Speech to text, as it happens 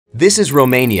This is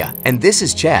Romania, and this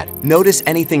is Chad. Notice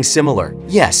anything similar?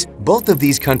 Yes, both of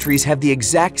these countries have the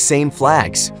exact same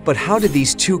flags. But how did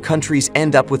these two countries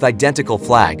end up with identical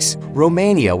flags?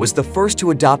 Romania was the first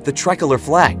to adopt the tricolor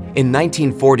flag. In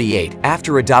 1948,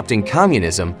 after adopting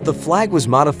communism, the flag was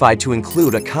modified to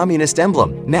include a communist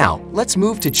emblem. Now, let's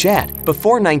move to Chad.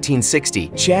 Before 1960,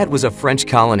 Chad was a French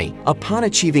colony. Upon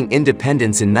achieving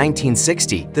independence in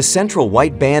 1960, the central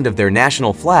white band of their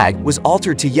national flag was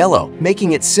altered to yellow,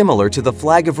 making it similar to the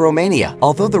flag of Romania.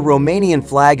 Although the Romanian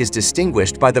flag is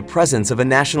distinguished by the presence of a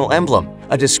national emblem,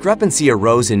 a discrepancy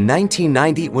arose in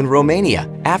 1990 when Romania,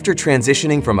 after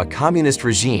transitioning from a communist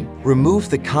regime,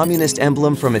 removed the communist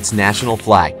emblem from its national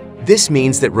flag. This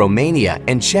means that Romania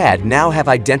and Chad now have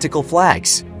identical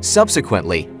flags.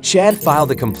 Subsequently, Chad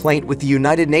filed a complaint with the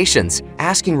United Nations,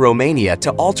 asking Romania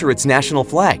to alter its national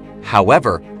flag.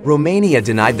 However, Romania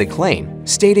denied the claim,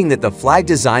 stating that the flag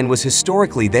design was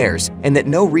historically theirs and that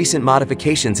no recent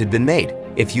modifications had been made.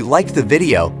 If you liked the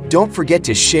video, don't forget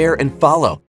to share and follow.